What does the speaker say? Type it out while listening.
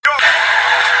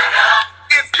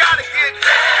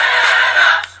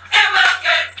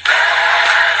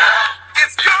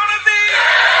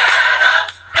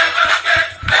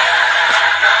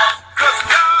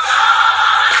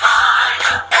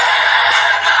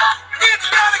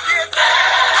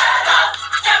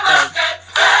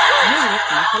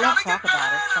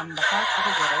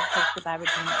by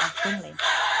Regina L. Stingley.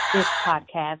 This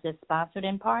podcast is sponsored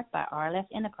in part by RLS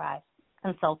Enterprise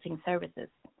Consulting Services.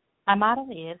 My motto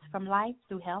is, from life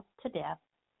through health to death,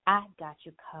 I've got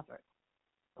you covered.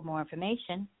 For more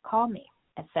information, call me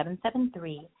at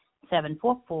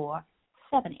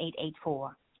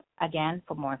 773-744-7884. Again,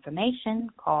 for more information,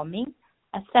 call me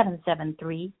at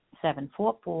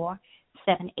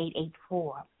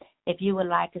 773-744-7884. If you would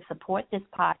like to support this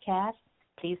podcast,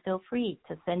 please feel free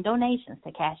to send donations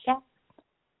to Cash App,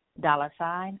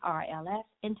 $RLS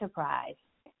Enterprise,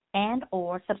 and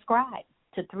or subscribe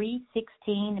to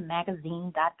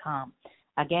 316magazine.com.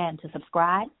 Again, to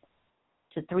subscribe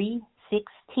to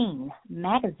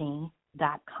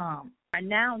 316magazine.com. Are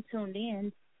now tuned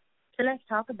in to Let's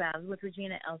Talk About It with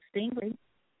Regina L. Stingley,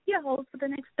 your host for the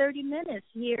next 30 minutes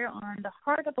here on the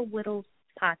Heart of a Widow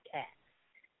podcast.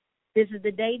 This is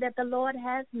the day that the Lord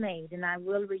has made, and I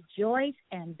will rejoice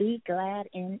and be glad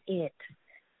in it.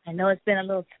 I know it's been a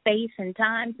little space and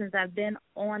time since I've been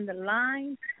on the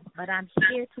line, but I'm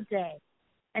here today.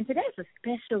 And today is a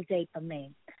special day for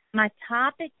me. My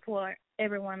topic for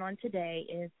everyone on today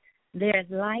is there's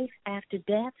life after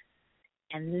death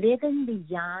and living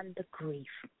beyond the grief.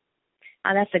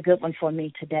 Now, that's a good one for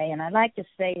me today. And I'd like to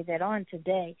say that on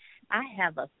today, I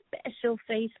have a special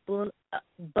Facebook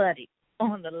buddy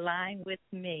on the line with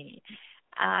me.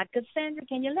 Cassandra,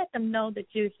 can you let them know that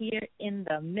you're here in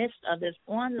the midst of this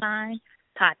online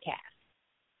podcast?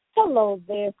 Hello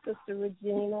there, Sister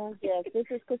Regina. Yes, this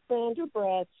is Cassandra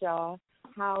Bradshaw.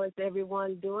 How is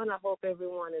everyone doing? I hope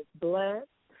everyone is blessed.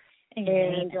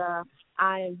 Amen. And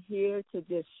I am here to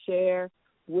just share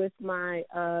with my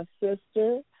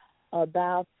sister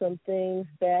about some things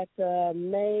that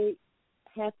may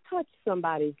have touched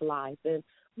somebody's life. And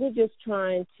we're just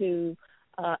trying to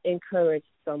encourage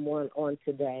someone on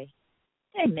today.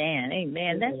 Amen,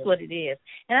 amen. That's what it is.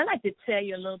 And I'd like to tell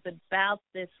you a little bit about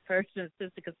this person,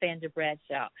 Sister Cassandra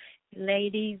Bradshaw.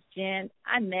 Ladies, gents,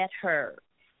 I met her,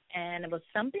 and it was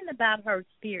something about her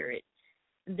spirit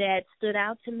that stood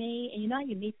out to me. And, you know,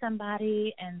 you meet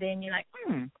somebody, and then you're like,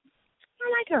 I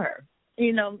like her.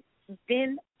 You know,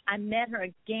 then I met her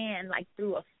again, like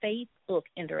through a Facebook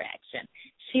interaction.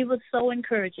 She was so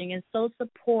encouraging and so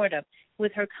supportive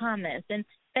with her comments. And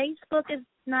Facebook is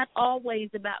not always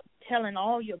about telling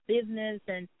all your business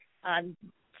and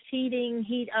cheating,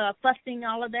 fussing,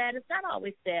 all of that. It's not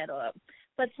always that.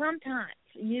 But sometimes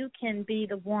you can be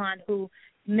the one who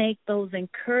make those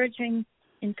encouraging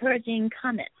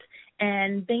comments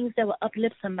and things that will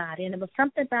uplift somebody. And it was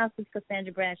something about this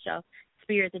Cassandra Bradshaw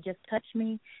spirit that just touched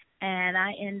me. And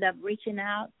I end up reaching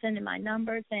out, sending my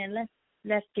number, saying,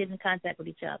 let's get in contact with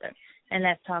each other and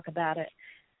let's talk about it.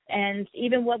 And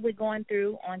even what we're going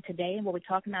through on today and what we're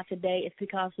talking about today is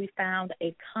because we found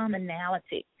a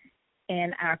commonality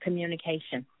in our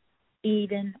communication,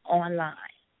 even online.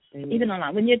 Amen. Even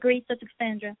online. Wouldn't you agree, Sister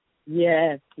Cassandra?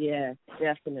 Yes,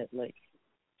 definitely.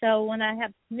 So when I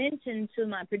have mentioned to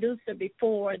my producer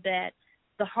before that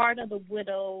the Heart of the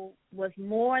Widow was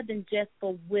more than just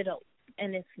for widows,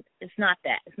 and it's not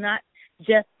that. It's not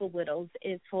just for widows.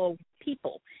 It's for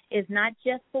people. It's not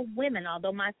just for women,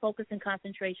 although my focus and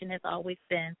concentration has always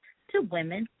been to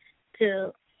women,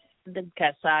 because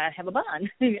I have a bond.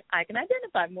 I can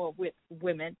identify more with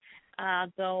women,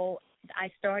 though I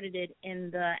started it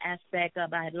in the aspect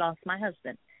of I had lost my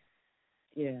husband.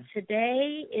 Yeah.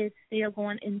 Today is still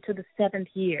going into the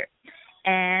 7th year.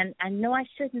 And I know I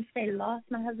shouldn't say lost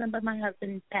my husband, but my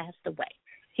husband passed away.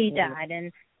 He died,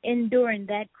 and enduring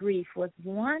that grief was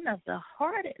one of the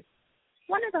hardest,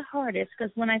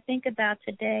 because when I think about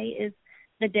today is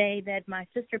the day that my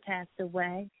sister passed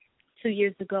away 2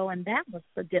 years ago, and that was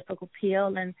a difficult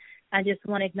pill, and I just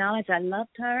want to acknowledge I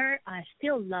loved her. I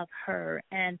still love her,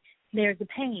 and there's a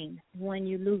pain when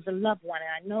you lose a loved one,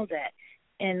 and I know that.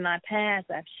 In my past,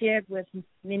 I've shared with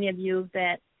many of you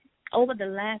that over the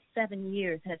last 7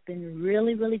 years has been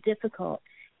really, really difficult.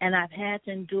 And I've had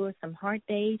to endure some hard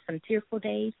days, some tearful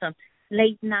days, some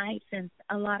late nights, and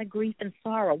a lot of grief and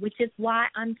sorrow, which is why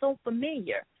I'm so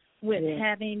familiar with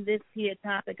having this here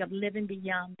topic of living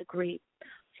beyond the grief.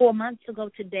 4 months ago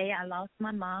today, I lost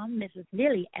my mom, Mrs.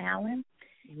 Lily Allen.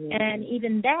 And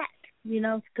even that, you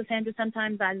know, Cassandra,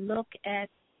 sometimes I look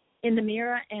in the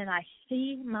mirror and I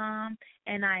see Mom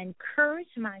and I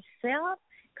encourage myself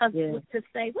to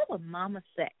say, what would Mama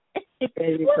say? What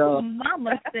would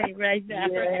Mama say right now?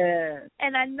 Yes.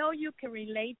 And I know you can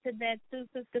relate to that too,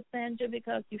 Sister Cassandra,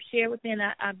 because you share with me and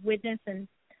I've witnessed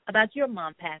about your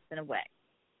mom passing away.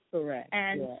 Correct.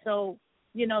 And so,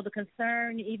 you know, the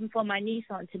concern even for my niece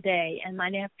on today and my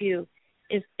nephew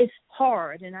is it's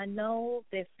hard. And I know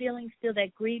they're feeling still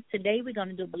that grief. Today we're going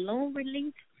to do balloon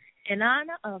release in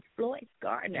honor of Floyd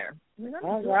Gardner. We're going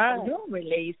All to do right. a room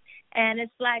release. And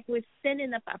it's like we're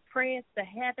sending up our prayers to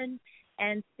heaven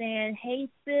and saying, hey,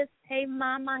 sis, hey,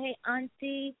 mama, hey,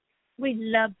 auntie, we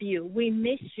love you. We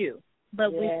miss you.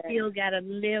 But we still got to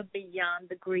live beyond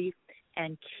the grief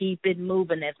and keep it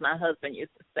moving, as my husband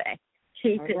used to say.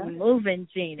 Keep it moving,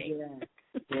 Jeannie.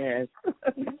 Yes.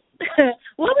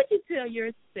 What would you tell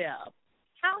yourself?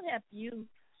 How have you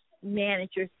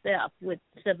managed yourself with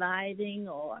surviving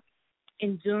or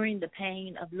enduring the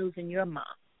pain of losing your mom,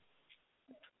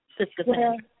 Sister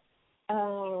Cassandra?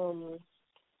 Well,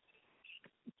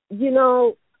 you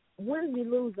know, when you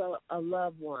lose a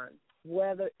loved one,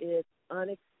 whether it's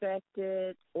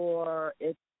unexpected or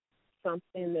it's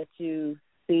something that you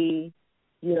see,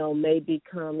 you know, may be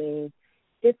coming,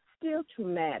 it's still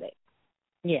traumatic.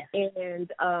 Yes.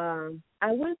 And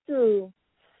I went through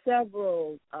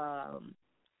several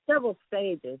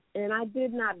stages, and I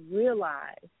did not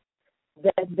realize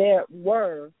that there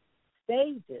were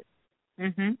stages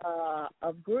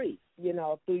of grief, you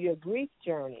know, through your grief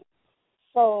journey.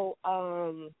 So,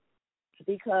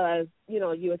 because, you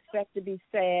know, you expect to be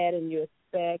sad and you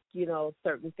expect, you know,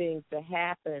 certain things to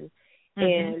happen,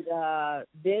 and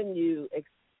then you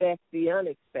expect the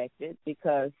unexpected,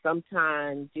 because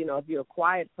sometimes, you know, if you're a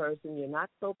quiet person, you're not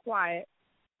so quiet,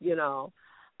 you know.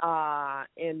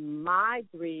 In my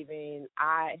grieving,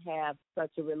 I have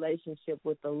such a relationship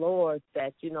with the Lord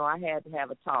that, you know, I had to have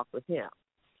a talk with him.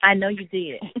 I know you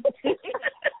did.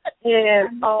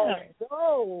 And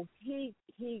although he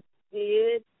did,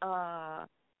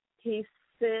 he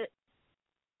sent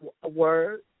a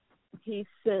word, he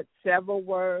sent several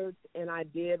words, and I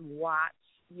did watch,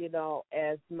 you know,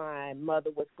 as my mother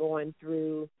was going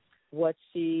through what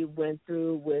she went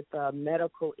through with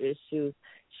medical issues.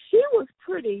 She was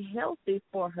pretty healthy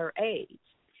for her age.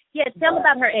 Yes, tell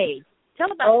about her age.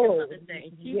 Tell about your mother's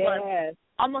age. She was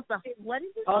almost what is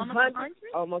it? Almost 100?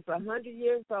 Almost 100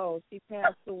 years old. She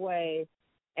passed away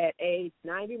at age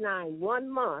 99, 1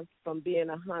 month from being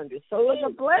 100. So it was a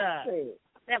blessing.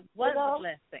 That was a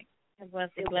blessing. It was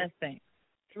a blessing.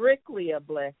 Strictly a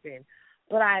blessing.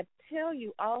 But I tell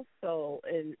you also,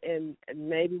 and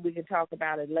maybe we can talk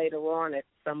about it later on at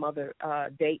some other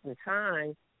date and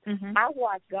time, I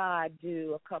watched God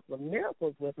do a couple of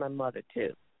miracles with my mother,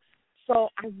 too. So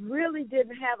I really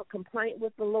didn't have a complaint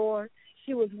with the Lord.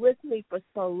 She was with me for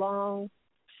so long.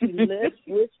 She lived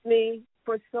with me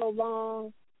for so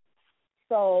long.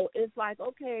 So it's like,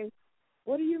 okay,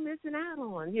 what are you missing out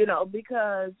on? You know,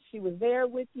 because she was there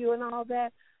with you and all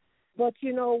that. But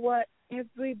you know what?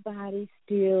 Everybody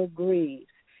still grieves.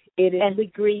 And we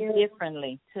grieve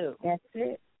differently, too. That's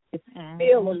it. It's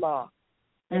still a loss,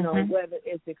 you know, whether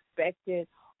it's expected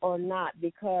or not,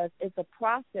 because it's a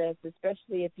process,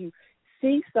 especially if you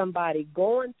see somebody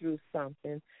going through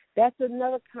something. That's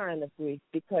another kind of grief,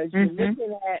 because you're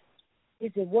looking at,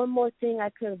 is it one more thing I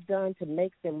could have done to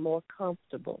make them more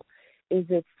comfortable? Is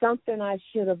it something I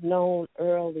should have known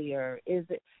earlier? Is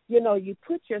it, you know, you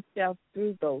put yourself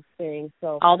through those things.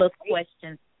 So all those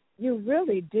questions. You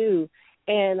really do.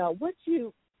 And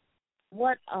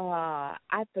what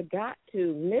I forgot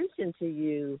to mention to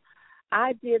you,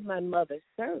 I did my mother's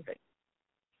service.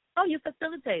 Oh, you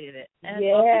facilitated it.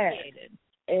 Yes.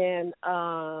 And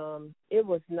it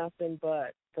was nothing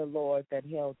but the Lord that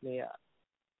held me up.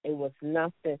 It was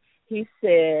nothing. He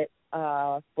said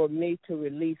for me to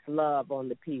release love on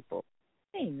the people.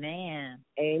 Amen.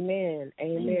 Amen.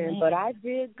 Amen. But I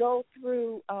did go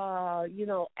through, you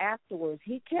know, afterwards.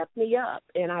 He kept me up,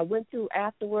 and I went through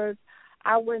afterwards.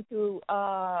 I went through,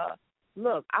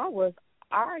 look, I was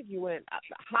arguing,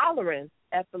 hollering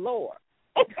at the Lord.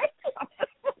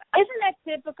 Isn't that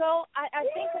typical? I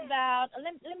think about,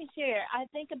 let me share. I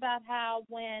think about how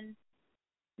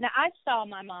now I saw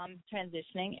my mom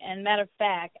transitioning, and matter of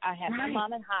fact, I had my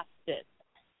mom in hospice.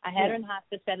 I had her in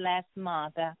hospice that last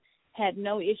month. I had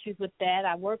no issues with that.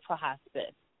 I worked for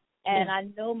hospice. And I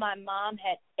know my mom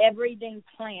had everything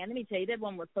planned. Let me tell you, that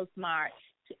one was so smart.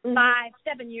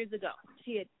 7 years ago,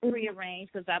 she had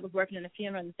prearranged, because I was working in the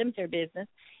funeral and the cemetery business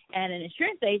and an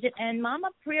insurance agent, and Mama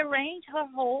prearranged her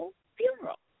whole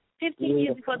funeral. 15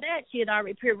 years before that, she had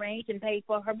already prearranged and paid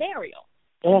for her burial.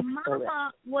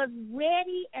 Mama was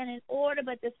ready and in order,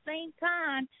 but at the same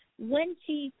time, when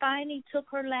she finally took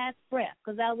her last breath,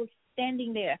 because I was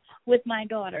standing there with my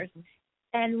daughters,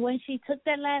 and when she took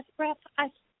that last breath, I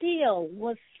still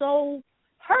was so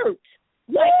hurt.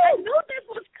 Like, I knew this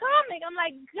was coming. I'm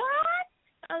like, God?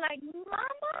 I'm like,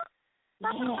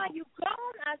 Mama, are you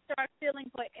gone? I start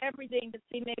feeling for everything to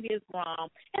see maybe it's wrong.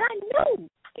 And I knew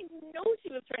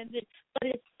she was transitioning. But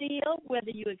it's still,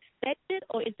 whether you expect it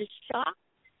or it's a shock,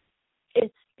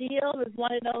 it's still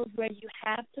one of those where you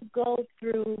have to go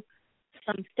through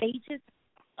some stages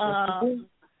of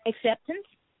acceptance,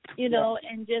 you know,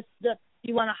 and just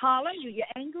you want to holler, you're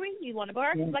angry, you want to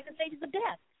bark, it's like the stages of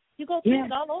death. You go through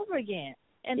it all over again.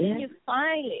 And then you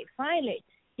finally,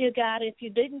 you got, if you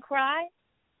didn't cry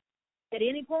at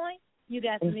any point, you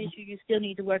got some issues you still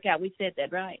need to work out. We said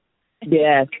that, right?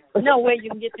 Yes. No way you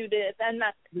can get through this. I've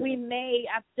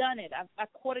done it. I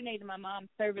coordinated my mom's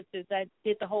services. I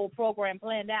did the whole program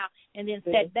planned out and then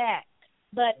set back.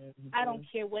 But I don't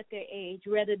care what their age,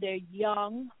 whether they're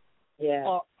young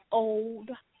or old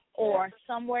or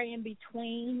somewhere in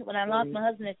between. When I lost my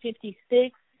husband at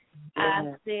 56,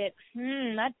 I said,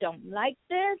 I don't like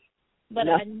this, but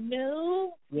I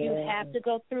knew you have to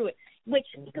go through it. Which,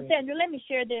 Cassandra, let me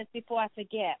share this before I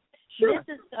forget. Sure.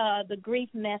 This is the grief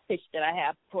message that I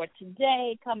have for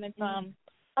today, coming from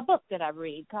a book that I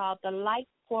read called The Light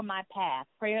for My Path,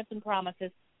 Prayers and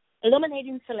Promises,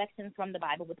 Illuminating Selections from the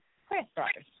Bible with Prayer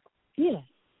Starters. Yeah.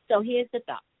 So here's the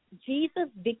thought. Jesus'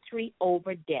 victory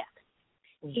over death.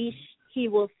 He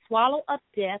will swallow up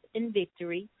death in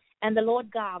victory, and the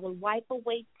Lord God will wipe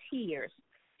away tears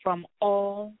from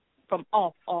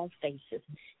off all faces.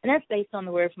 And that's based on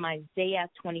the word from Isaiah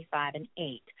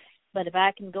 25:8. But if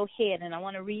I can go ahead, and I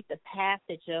want to read the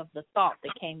passage of the thought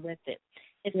that came with it.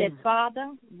 It said,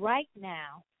 Father, right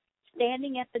now,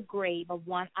 standing at the grave of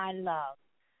one I love,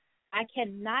 I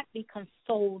cannot be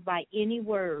consoled by any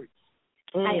words.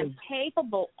 I am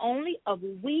capable only of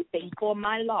weeping for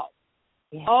my loss.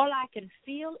 All I can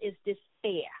feel is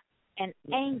despair and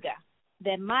anger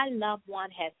that my loved one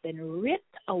has been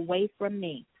ripped away from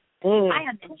me. I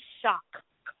am in shock,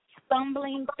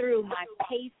 stumbling through my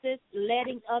paces,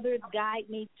 letting others guide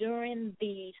me during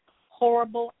these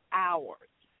horrible hours.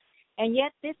 And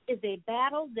yet this is a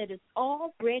battle that is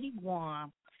already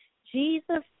won.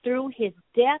 Jesus, through his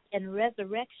death and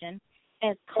resurrection,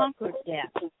 has conquered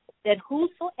death, that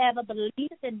whosoever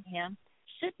believes in him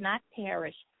should not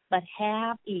perish, but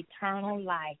have eternal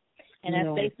life. And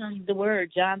that's based on the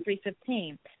word, John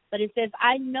 3:15. But it says,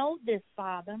 I know this,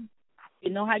 Father. You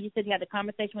know how you said you had a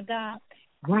conversation with God?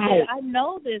 Right. I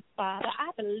know this, Father.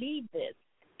 I believe this.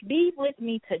 Be with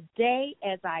me today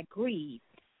as I grieve.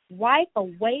 Wipe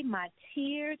away my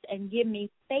tears and give me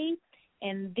faith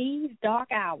in these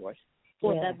dark hours,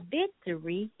 for the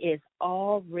victory is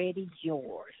already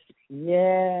yours.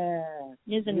 Yeah.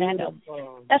 Isn't that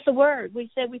that's the word.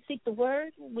 We said we seek the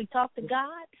word, we talk to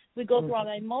God, we go through all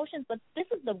our emotions, but this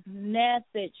is the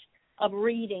message of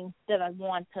reading that I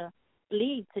want to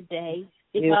leave today,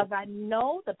 because I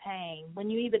know the pain when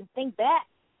you even think back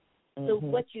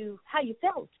to how you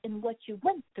felt and what you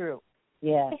went through.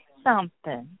 Yeah. It's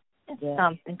something. It's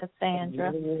something, Cassandra.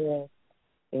 It really is.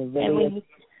 It really is.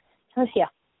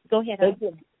 Go ahead.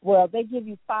 They give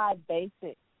you 5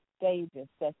 basic stages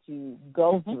that you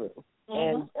go through.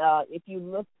 And if you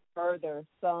look further,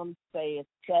 some say it's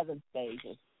 7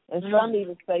 stages. And some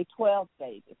even say 12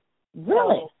 stages.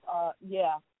 Really? So,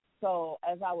 So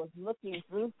as I was looking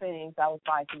through things, I was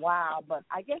like, wow. But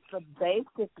I guess the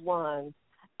basic ones,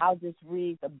 I'll just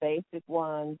read the basic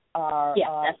ones are...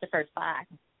 that's the first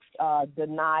 5.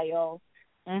 Denial,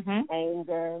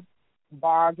 anger,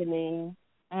 bargaining,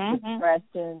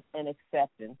 depression, and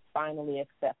acceptance. Finally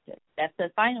acceptance. That's the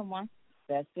final one.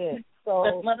 That's it.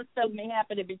 So but other stuff may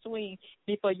happen in between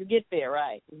before you get there,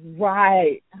 right?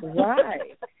 Right.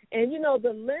 And,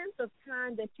 the length of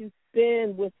time that you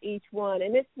spend with each one,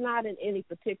 and it's not in any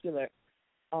particular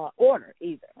order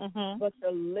either, but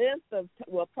the length of,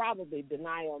 probably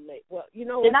denial somebody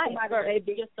may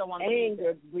be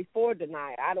anger before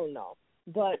denial. I don't know.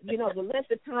 But, the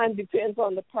length of time depends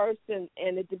on the person,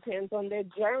 and it depends on their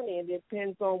journey, and it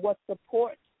depends on what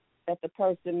support that the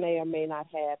person may or may not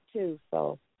have, too.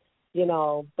 So,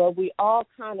 but we all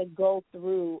kind of go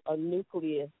through a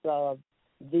nucleus of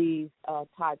these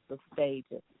types of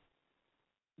stages.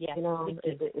 Yeah,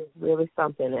 it's really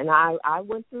something. And I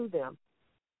went through them,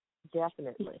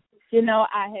 definitely.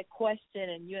 I had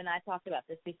questioned, and you and I talked about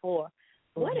this before,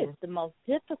 what is the most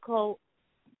difficult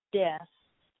death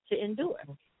to endure?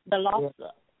 The loss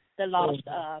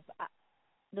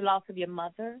of your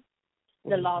mother,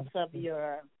 the loss of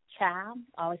your child.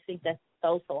 I always think that's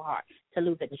so hard to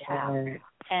lose a child.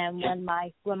 And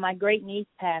when my great niece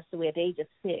passed away at the age of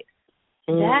 6,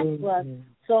 that was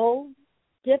so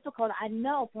difficult. I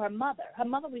know for her mother. Her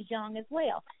mother was young as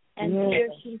well, and here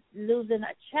she's losing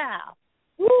a child.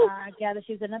 I gather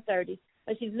she's in her 30s,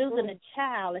 but she's losing a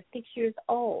child at 6 years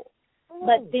old.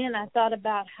 But then I thought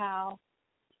about how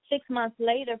 6 months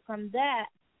later from that,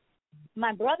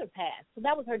 my brother passed. So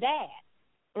that was her dad.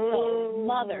 So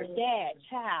mother, dad,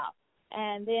 child.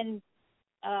 And then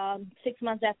 6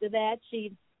 months after that,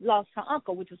 she lost her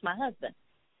uncle, which was my husband.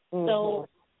 Mm-hmm. So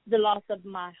the loss of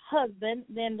my husband,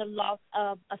 then the loss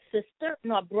of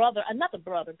another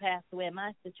brother passed away in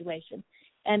my situation,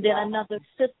 and then another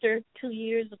sister 2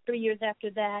 years or 3 years after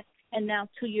that, and now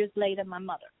 2 years later, my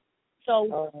mother.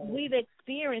 So we've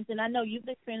experienced, and I know you've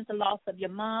experienced the loss of your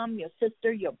mom, your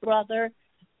sister, your brother,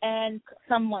 and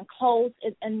someone close.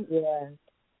 And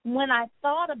when I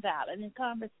thought about it in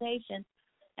conversation,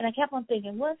 and I kept on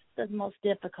thinking, what's the most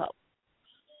difficult?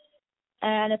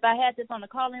 And if I had this on the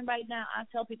call-in right now, I'd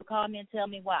tell people, call me and tell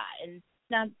me why. And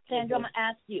now, Sandra, I'm going to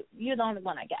ask you. You're the only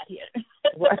one I got here.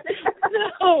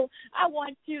 So I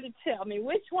want you to tell me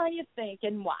which one you think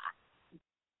and why.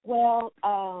 Well,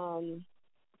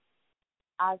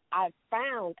 I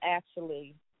found,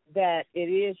 actually, that it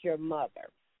is your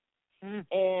mother.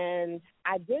 And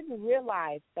I didn't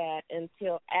realize that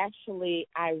until actually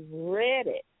I read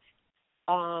it.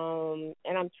 And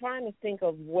I'm trying to think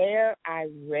of where I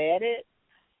read it,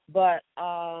 but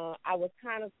I was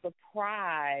kind of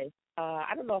surprised.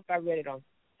 I don't know if I read it on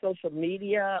social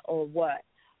media or what,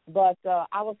 but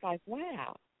I was like,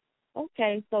 wow,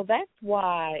 okay, so that's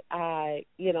why I,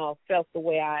 felt the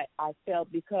way I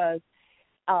felt, because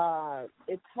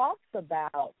it talks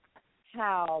about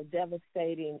how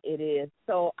devastating it is.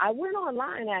 So I went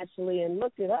online, actually, and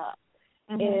looked it up.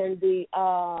 And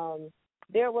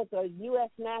there was a U.S.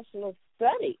 national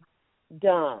study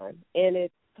done, and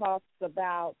it talks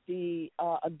about the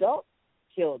adult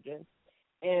children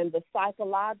and the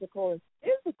psychological and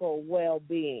physical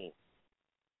well-being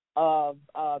of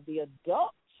the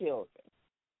adult children.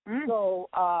 So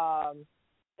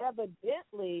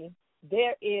evidently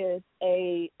there is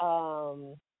a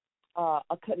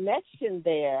connection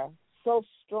there so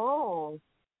strong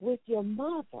with your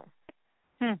mother,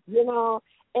 and it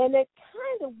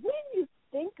kind of, when you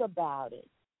think about it,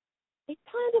 it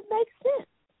kind of makes sense,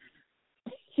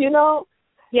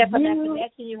 Yeah, from that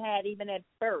connection you had even at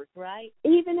birth, right?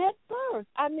 Even at birth.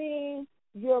 I mean,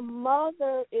 your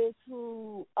mother is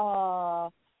who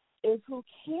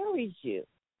carries you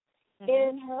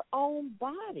in her own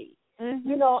body, and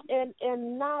not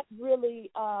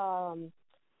really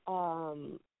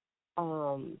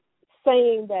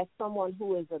saying that someone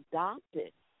who is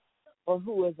adopted or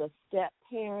who is a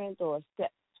step-parent or a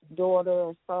step-daughter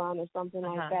or son or something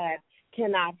like that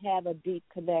cannot have a deep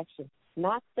connection.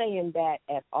 Not saying that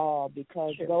at all,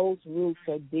 because those roots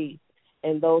are deep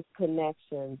and those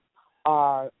connections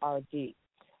are deep.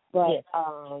 But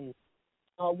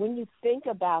when you think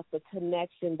about the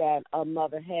connection that a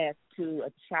mother has to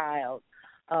a child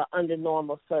under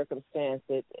normal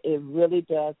circumstances, it really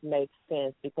does make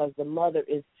sense, because the mother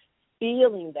is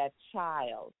feeling that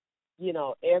child,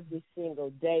 every single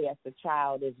day as the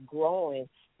child is growing.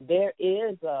 There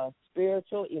is a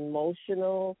spiritual,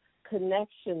 emotional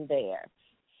connection there.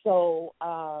 So,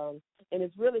 and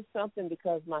it's really something,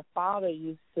 because my father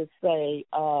used to say,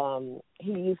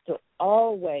 he used to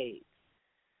always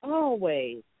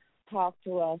talk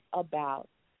to us about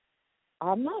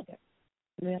our mother.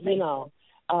 Really? You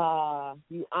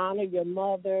honor your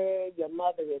mother. Your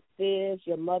mother is this.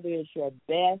 Your mother is your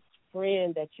best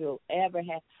friend that you'll ever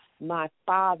have. My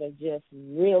father just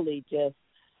really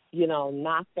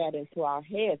knocked that into our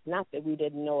heads. Not that we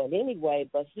didn't know it anyway,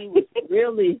 but he was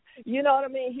really, you know what I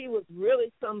mean? He was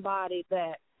really somebody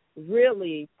that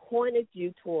really pointed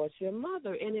you towards your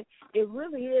mother. And it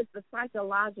really is the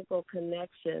psychological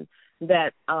connection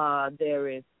that there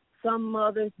is. Some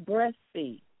mothers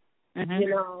breastfeed,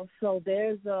 so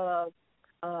there's a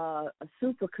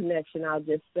super connection, I'll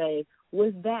just say,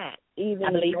 with that,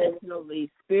 even emotionally,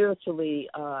 spiritually,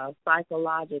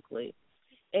 psychologically.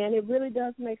 And it really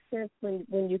does make sense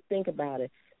when you think about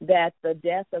it, that the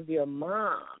death of your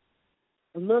mom,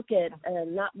 look at,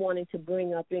 not wanting to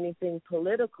bring up anything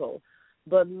political,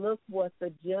 but look what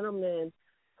the gentleman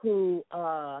who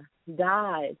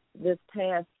died this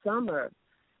past summer,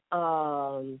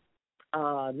 not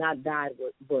died,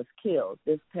 was killed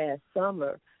this past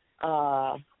summer,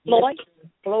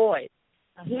 Floyd.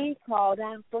 He called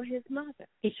out for his mother.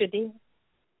 He sure did.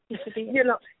 He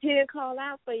didn't call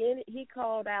out for any. He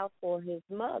called out for his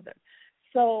mother.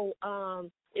 So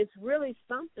it's really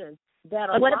something that.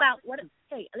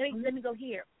 Hey, let me go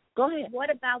here. Go ahead. What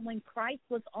about when Christ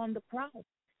was on the cross?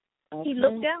 Okay. He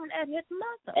looked down at his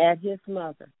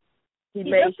mother. He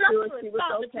made sure she was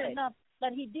okay.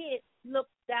 But he did look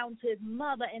down to his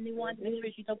mother, and he wanted to make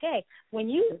sure she's okay. When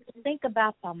you think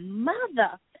about the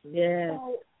mother,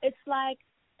 so it's like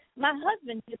my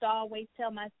husband used to always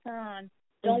tell my son,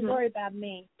 don't worry about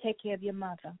me. Take care of your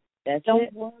mother.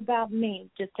 Don't worry about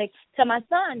me. So my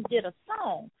son did a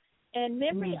song, in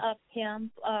memory of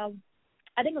him.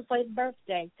 I think it was for his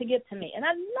birthday, to give to me. And I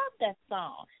love that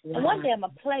song. Wow. And one day I'm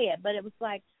going to play it, but it was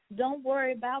like, don't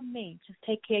worry about me. Just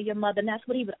take care of your mother. And that's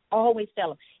what he would always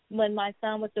tell him. When my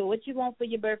son would say, what you want for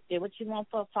your birthday, what you want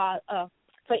for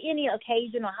any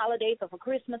occasion or holidays or for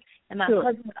Christmas. And my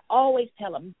husband would always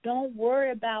tell him, don't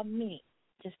worry about me.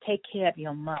 Just take care of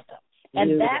your mother.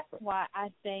 And that's why I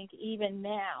think even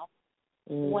now,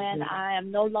 when I am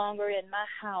no longer in my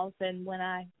house and when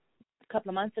I a couple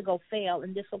of months ago fell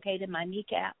and dislocated my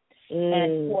kneecap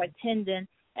and for a tendon.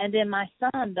 And then my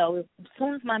son, though, as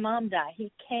soon as my mom died,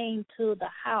 he came to the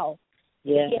house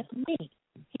to get me.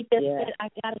 He just said, I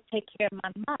got to take care of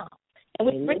my mom. And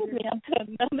which brings me up to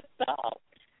another song.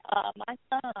 My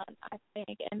son, I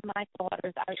think, and my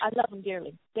daughters, I love them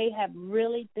dearly. They have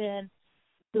really been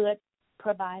good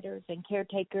providers and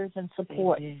caretakers and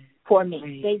support for me.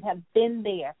 Right. They have been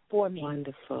there for me.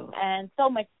 Wonderful. And so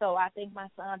much so, I think my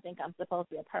son thinks I'm supposed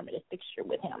to be a permanent fixture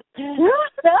with him. But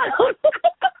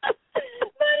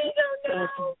he don't know.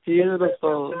 That's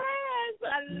beautiful.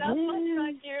 I love my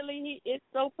son dearly. He is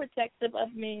so protective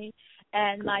of me.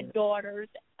 And my daughters,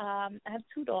 I have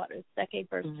two daughters that gave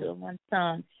birth to one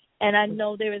son. And I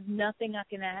know there is nothing I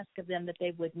can ask of them that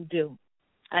they wouldn't do.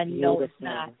 I know it's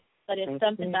not. But it's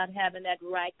something about having that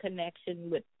right connection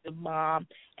with the mom.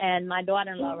 And my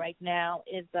daughter-in-law right now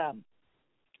is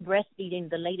breastfeeding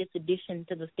the latest addition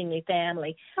to the Stingley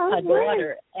family, her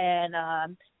daughter.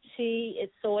 And she is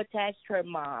so attached to her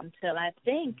mom till I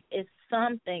think it's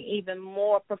something even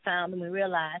more profound than we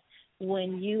realize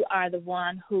when you are the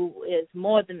one who is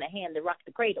more than the hand that rocks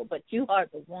the cradle, but you are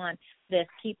the one that's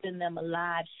keeping them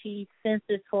alive. She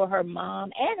senses for her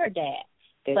mom and her dad.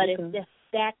 But it's just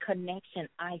that connection.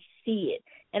 I see it.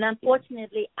 And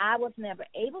unfortunately, I was never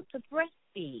able to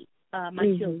breastfeed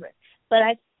my children. But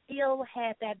I still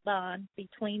had that bond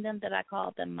between them that I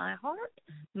call them my heart,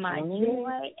 my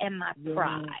joy, and my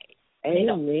pride.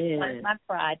 Amen. My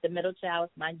pride, the middle child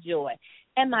is my joy.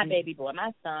 And my baby boy,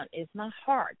 my son, is my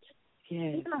heart.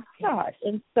 Yes. He's my heart.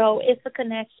 And so it's a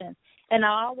connection. And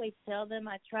I always tell them,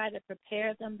 I try to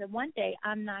prepare them that one day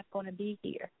I'm not going to be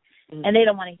here. And they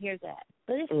don't want to hear that.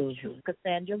 But it's the truth,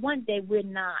 Cassandra. One day we're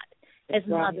not. As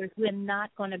mothers, we're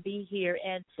not going to be here.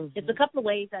 And there's a couple of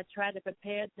ways I try to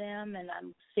prepare them, and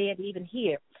I'm saying even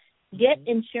here. Get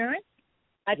insurance.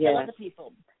 I tell other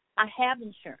people, I have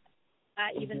insurance.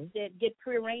 I even said get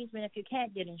prearrangement if you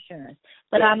can't get insurance.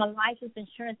 But I'm a licensed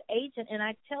insurance agent, and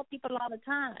I tell people all the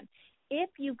time, if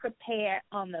you prepare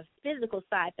on the physical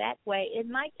side that way, it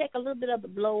might take a little bit of the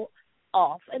blow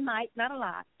off. It might, not a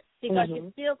lot. Because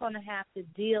you're still going to have to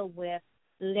deal with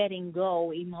letting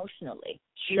go emotionally,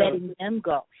 letting them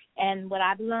go. And what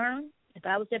I've learned, if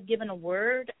I was ever given a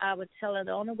word, I would tell her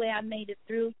the only way I made it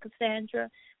through,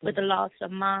 Cassandra, with the loss of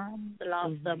mom, the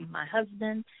loss of my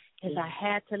husband, is I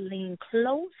had to lean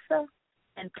closer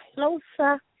and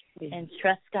closer and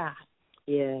trust God.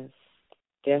 Yes,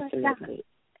 definitely.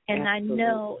 And absolutely. I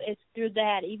know it's through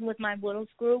that, even with my widows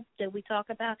group that we talk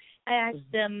about, I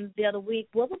asked them the other week,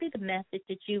 what would be the message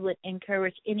that you would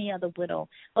encourage any other widow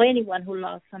or anyone who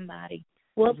lost somebody?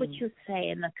 What would you say?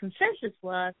 And the consensus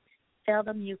was, tell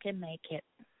them you can make it.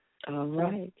 All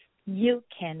right. You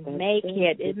can make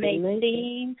it. It may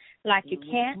seem like you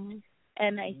can't,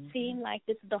 and may seem like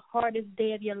this is the hardest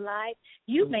day of your life.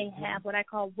 You may have what I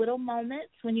call widow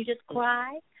moments when you just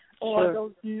cry. Or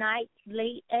those nights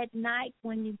late at night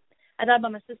when you, I thought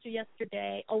about my sister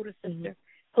yesterday, older sister,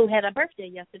 who had a birthday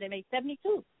yesterday, made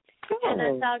 72. And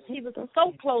I thought she was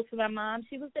so close to my mom.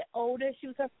 She was the oldest. She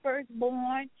was her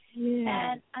firstborn.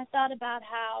 Yeah. And I thought about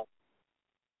how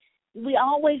we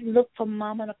always look for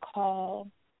Mama to call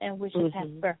and wish us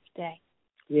happy birthday.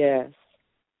 Yes.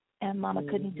 And Mama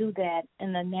couldn't do that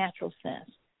in the natural sense.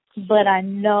 But I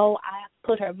know I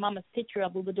put her Mama's picture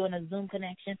up. We were doing a Zoom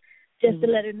connection. Just to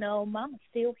let her know, Mama's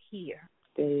still here.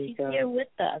 She's here with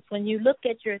us. When you look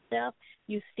at yourself,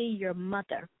 you see your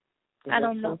mother. I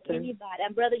don't know anybody.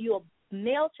 And whether you're a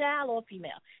male child or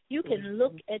female, you can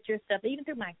look at yourself. Even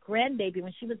through my grandbaby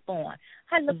when she was born,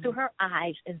 I looked through her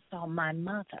eyes and saw my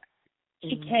mother.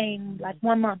 She came like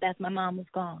 1 month after my mom was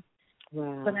gone.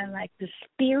 Wow. But I like the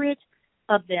spirit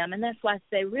of them. And that's why I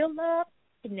say real love,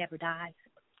 it never dies.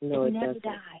 No, it never doesn't.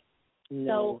 dies.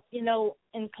 No. So,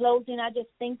 in closing, I just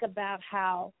think about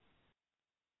how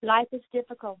life is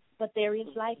difficult, but there is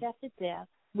life after death.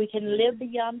 We can live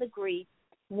beyond the grief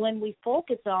when we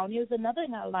focus on, here's another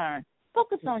thing I learned,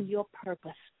 focus on your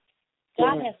purpose.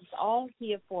 God has us all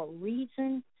here for a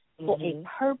reason, for a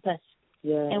purpose,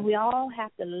 and we all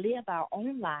have to live our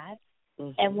own lives.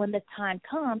 And when the time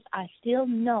comes, I still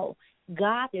know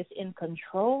God is in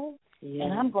control,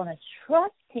 And I'm going to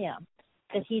trust him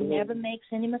that he never makes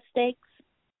any mistakes,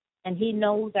 and he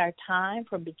knows our time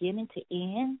from beginning to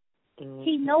end.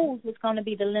 He knows what's going to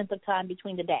be the length of time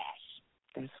between the dash.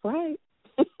 That's right.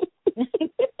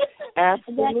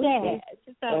 Absolutely. That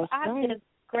dash. So That's I'm right. just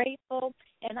grateful,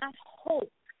 and I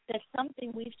hope that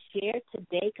something we've shared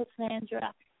today,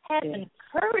 Cassandra, has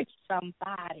encouraged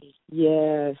somebody.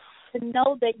 Yes. To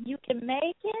know that you can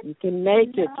make it. You can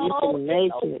make it. You can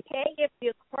make it. It's okay if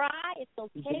you cry. It's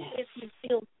okay if you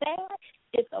feel sad.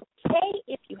 It's okay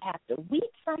if you have to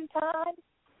weep sometimes.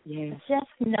 Yes.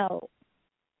 Just know,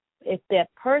 if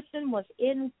that person was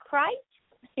in Christ,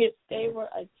 if they were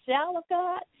a child of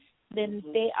God, then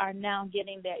they are now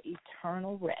getting their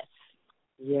eternal rest.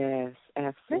 Yes,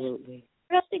 absolutely.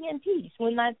 Resting in peace.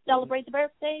 When I celebrate the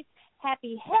birthdays,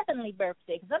 happy heavenly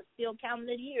birthday, because I'm still counting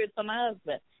the years for my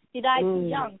husband. He died too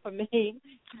young for me.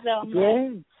 So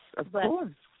I'm of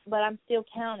course. But I'm still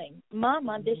counting.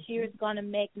 Mama this year is going to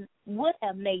would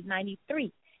have made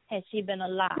 93 had she been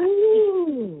alive.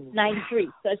 93.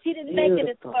 So she didn't make it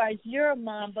as far as your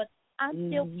mom, but I'm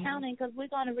still counting because we're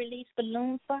going to release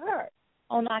balloons for her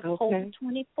on October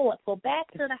 24th. Go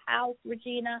back to the house,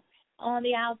 Regina, on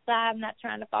the outside. I'm not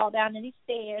trying to fall down any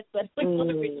stairs, but we're going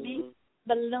to release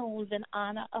balloons in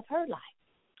honor of her life.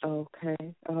 Okay,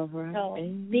 all right. So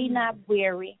be not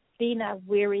weary. Be not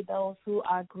weary, those who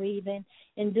are grieving,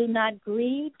 and do not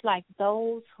grieve like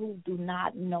those who do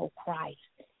not know Christ.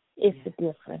 It's the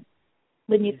difference.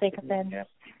 Wouldn't you say, Cassandra?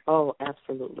 Oh,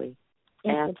 absolutely.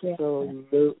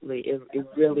 Absolutely. It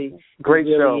really, Great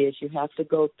show. Is. You have to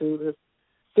go through the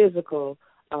physical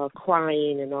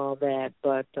crying and all that,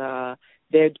 but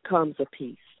there comes a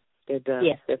peace. There does.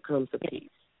 Yes. There comes a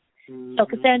peace. So,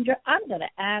 Cassandra, I'm going to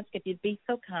ask if you'd be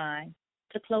so kind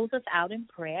to close us out in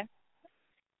prayer.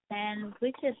 And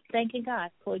we're just thanking God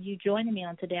for you joining me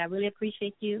on today. I really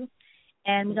appreciate you.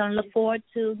 And we're going to look forward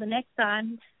to the next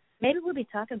time. Maybe we'll be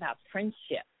talking about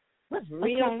friendship. What's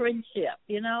real friendship,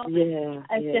 you know? Yeah.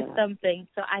 It's just something.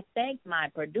 So I thank my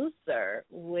producer,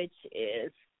 which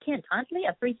is Kent Huntley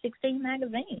of 316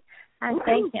 Magazine. I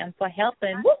thank him for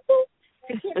helping.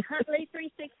 To Kent Huntley,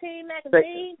 316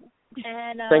 Magazine.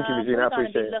 And thank you, Regina. I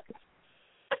appreciate it.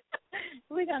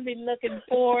 We're going to be looking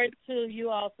forward to you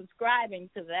all subscribing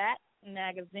to that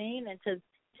magazine and to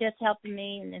just helping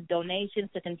me in donations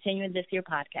to continue this year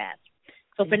podcast.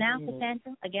 So for now,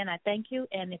 Cassandra, again, I thank you.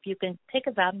 And if you can take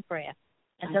us out in prayer.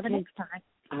 Until the next time.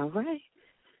 All right.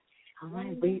 All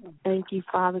right. We thank you,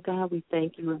 Father God. We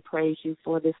thank you and praise you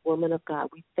for this woman of God.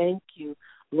 We thank you,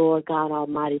 Lord God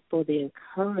Almighty, for the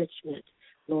encouragement,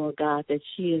 Lord God, that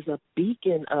she is a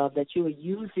beacon of, that you are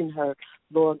using her,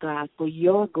 Lord God, for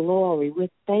your glory. We're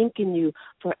thanking you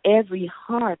for every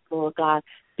heart, Lord God,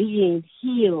 being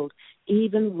healed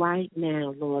even right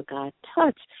now, Lord God.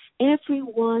 Touch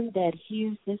everyone that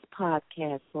hears this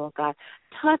podcast, Lord God.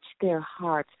 Touch their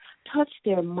hearts, touch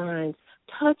their minds,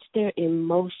 touch their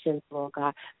emotions, Lord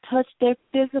God. Touch their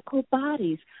physical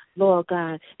bodies, Lord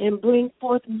God, and bring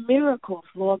forth miracles,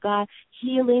 Lord God,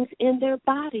 healings in their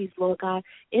bodies, Lord God,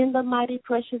 in the mighty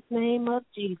precious name of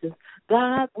Jesus.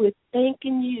 God, we're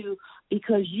thanking you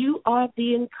because you are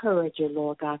the encourager,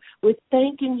 Lord God. We're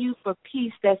thanking you for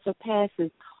peace that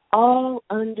surpasses all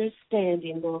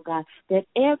understanding, Lord God, that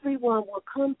everyone will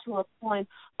come to a point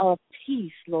of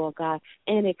peace, Lord God,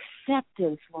 and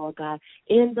acceptance, Lord God,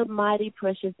 in the mighty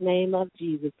precious name of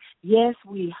Jesus. Yes,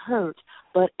 we hurt,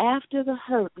 but after the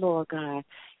hurt, Lord God,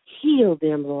 heal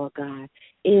them, Lord God,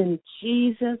 in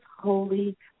Jesus'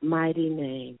 holy, mighty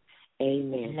name.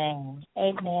 Amen. Amen.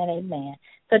 Amen. Amen.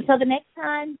 So until the next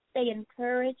time, stay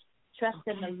encouraged, trust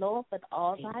in the Lord with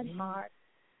all thine heart.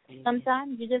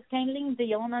 Sometimes you just can't lean to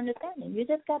your own understanding. You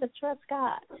just got to trust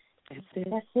God. That's it.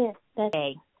 That's it.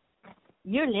 Hey,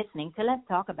 you're listening to Let's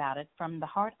Talk About It from the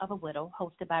Heart of a Widow,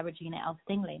 hosted by Regina L.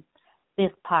 Stingley.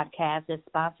 This podcast is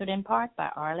sponsored in part by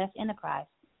RLS Enterprise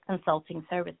Consulting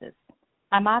Services.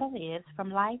 My motto is,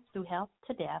 from life through health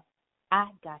to death,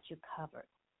 I've got you covered.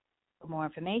 For more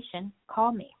information,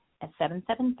 call me at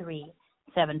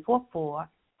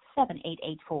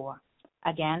 773-744-7884.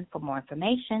 Again, for more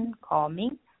information, call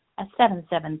me at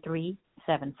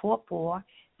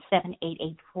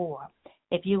 773-744-7884.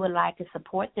 If you would like to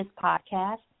support this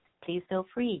podcast, please feel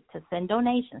free to send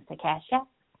donations to Cash App,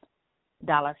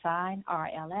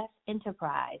 $RLS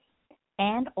Enterprise,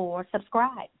 and or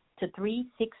subscribe to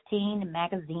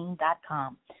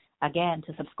 316magazine.com. Again,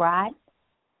 to subscribe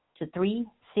to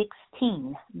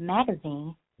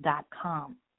 316magazine.com.